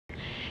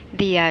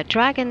The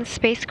Dragon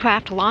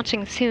spacecraft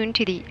launching soon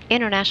to the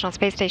International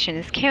Space Station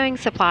is carrying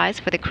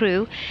supplies for the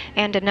crew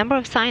and a number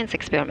of science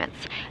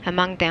experiments.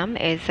 Among them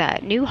is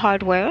new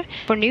hardware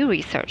for new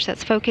research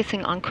that's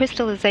focusing on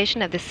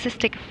crystallization of the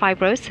cystic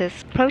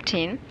fibrosis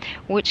protein,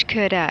 which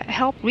could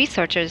help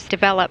researchers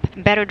develop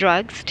better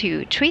drugs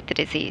to treat the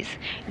disease.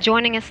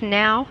 Joining us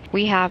now,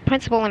 we have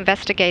Principal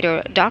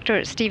Investigator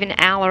Dr. Stephen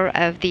Aller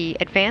of the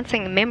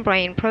Advancing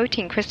Membrane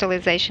Protein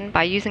Crystallization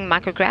by Using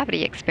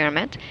Microgravity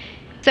experiment.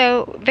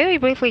 So, very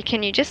briefly,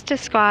 can you just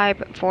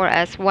describe for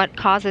us what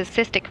causes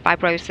cystic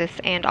fibrosis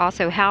and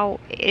also how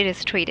it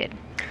is treated?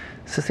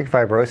 Cystic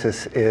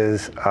fibrosis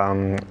is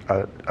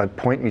a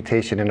point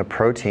mutation in a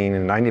protein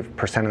in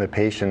 90% of the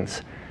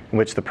patients in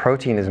which the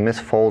protein is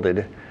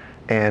misfolded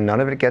and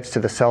none of it gets to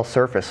the cell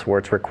surface where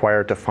it's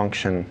required to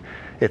function.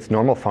 Its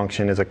normal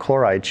function is a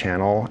chloride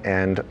channel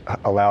and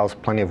allows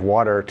plenty of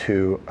water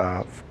to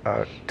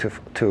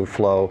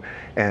flow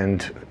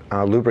and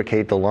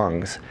lubricate the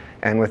lungs.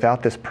 And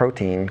without this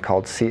protein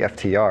called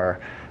CFTR,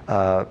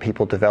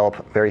 people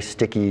develop very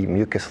sticky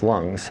mucus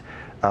lungs,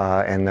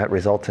 and that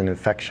results in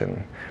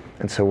infection.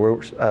 And so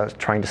we're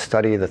trying to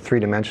study the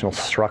three-dimensional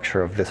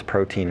structure of this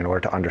protein in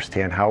order to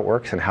understand how it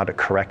works and how to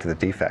correct the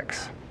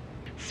defects.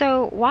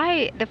 So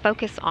why the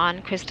focus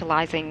on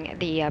crystallizing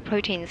the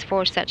proteins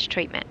for such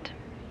treatment?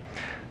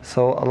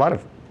 So a lot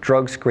of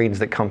drug screens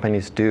that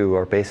companies do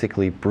are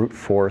basically brute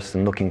force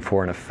and looking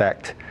for an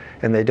effect,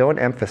 and they don't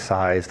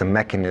emphasize the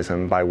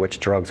mechanism by which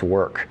drugs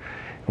work.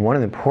 And one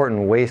of the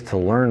important ways to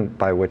learn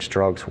by which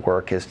drugs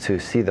work is to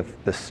see the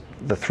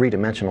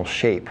three-dimensional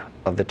shape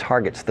of the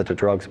targets that the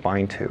drugs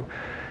bind to.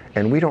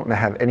 And we don't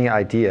have any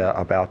idea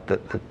about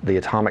the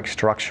atomic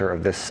structure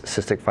of this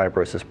cystic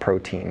fibrosis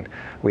protein.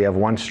 We have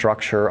one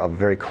structure, a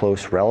very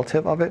close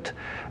relative of it,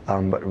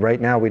 but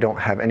right now we don't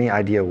have any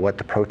idea what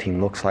the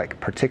protein looks like,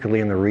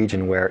 particularly in the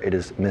region where it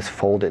is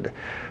misfolded.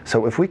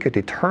 So if we could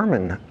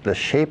determine the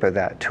shape of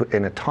that to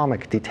an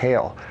atomic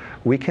detail,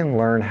 we can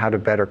learn how to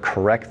better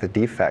correct the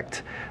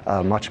defect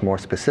much more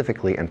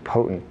specifically and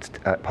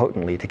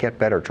potently to get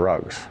better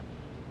drugs.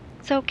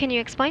 So can you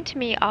explain to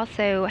me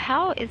also,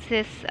 how is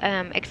this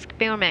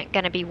experiment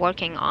going to be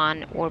working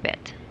on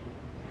orbit?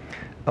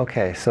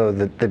 Okay, so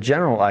the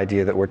general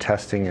idea that we're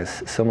testing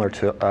is similar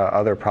to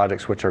other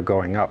projects which are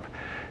going up,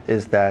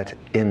 is that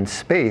in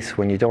space,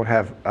 when you don't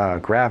have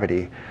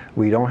gravity,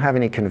 we don't have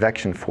any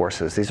convection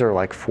forces. These are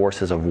like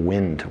forces of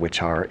wind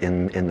which are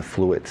in the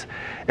fluids.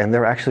 And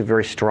they're actually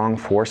very strong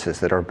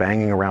forces that are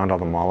banging around all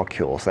the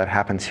molecules. That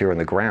happens here in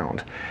the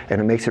ground. And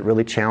it makes it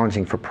really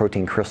challenging for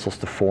protein crystals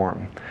to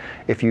form.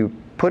 If you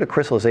put a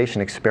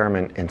crystallization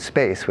experiment in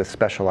space with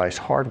specialized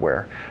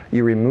hardware,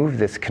 you remove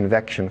this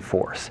convection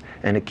force,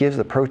 and it gives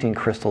the protein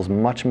crystals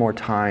much more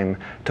time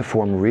to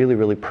form really,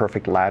 really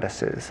perfect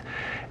lattices.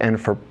 And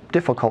for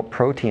difficult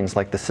proteins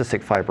like the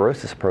cystic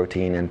fibrosis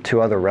protein and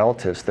two other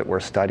relatives that we're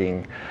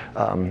studying,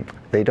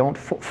 they don't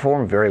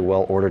form very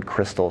well-ordered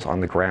crystals on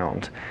the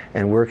ground.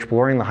 And we're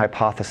exploring the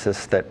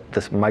hypothesis that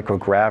this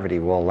microgravity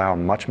will allow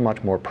much,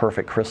 much more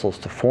perfect crystals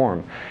to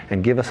form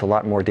and give us a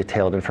lot more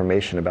detailed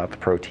information about the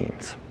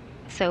proteins.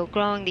 So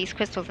growing these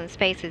crystals in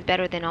space is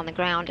better than on the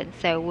ground, and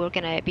so we're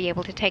going to be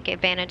able to take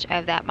advantage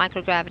of that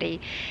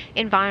microgravity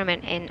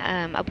environment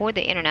and aboard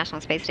the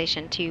International Space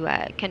Station to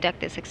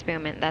conduct this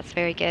experiment. That's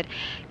very good.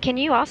 Can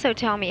you also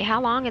tell me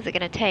how long is it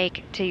going to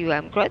take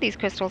to grow these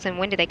crystals, and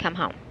when do they come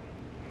home?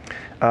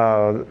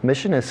 The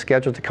mission is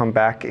scheduled to come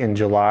back in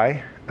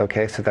July.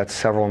 Okay, so that's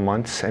several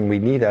months, and we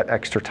need that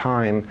extra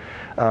time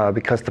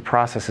because the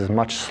process is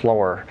much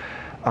slower.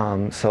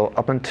 So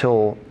up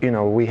until,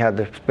 we had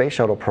the space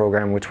shuttle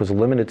program, which was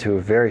limited to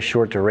a very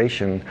short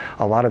duration,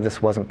 a lot of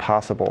this wasn't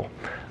possible.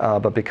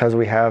 But because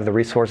we have the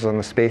resources on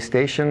the space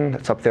station,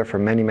 it's up there for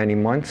many, many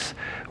months,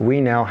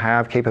 we now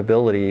have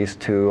capabilities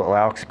to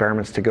allow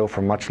experiments to go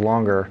for much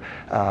longer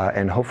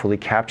and hopefully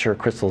capture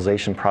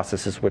crystallization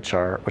processes which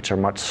are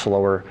much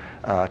slower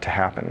to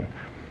happen.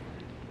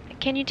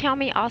 Can you tell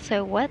me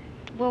also what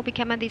will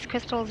become of these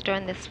crystals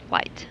during this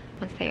flight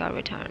once they are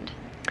returned?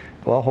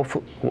 Well,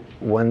 hopefully,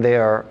 when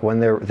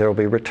they'll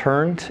be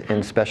returned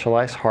in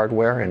specialized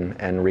hardware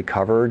and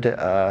recovered.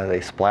 They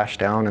splash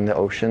down in the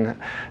ocean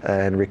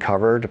and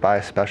recovered by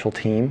a special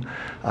team.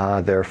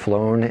 They're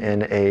flown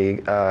in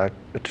a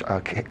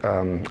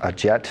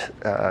jet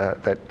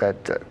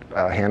that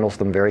handles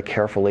them very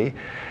carefully.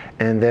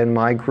 And then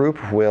my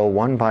group will,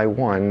 one by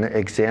one,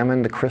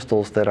 examine the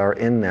crystals that are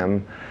in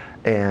them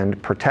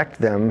and protect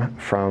them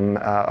from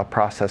a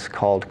process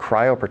called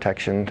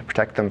cryoprotection to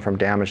protect them from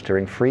damage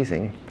during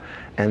freezing.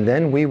 And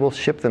then we will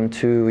ship them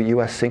to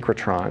US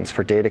synchrotrons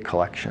for data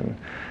collection.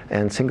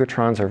 And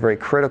synchrotrons are very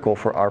critical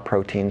for our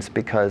proteins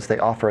because they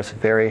offer us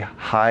very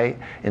high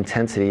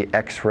intensity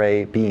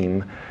X-ray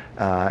beam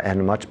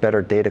and much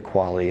better data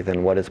quality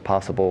than what is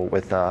possible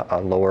with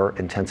a lower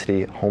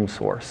intensity home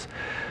source.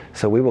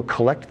 So we will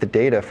collect the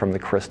data from the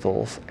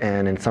crystals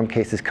and in some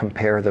cases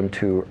compare them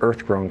to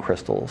Earth-grown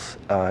crystals,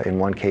 in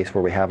one case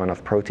where we have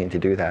enough protein to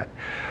do that.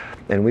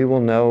 And we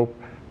will know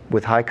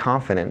with high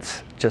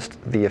confidence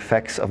just the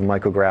effects of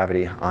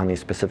microgravity on these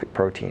specific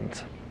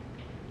proteins.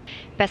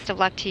 Best of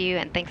luck to you,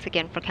 and thanks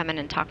again for coming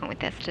and talking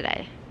with us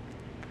today.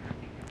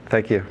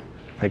 Thank you.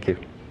 Thank you.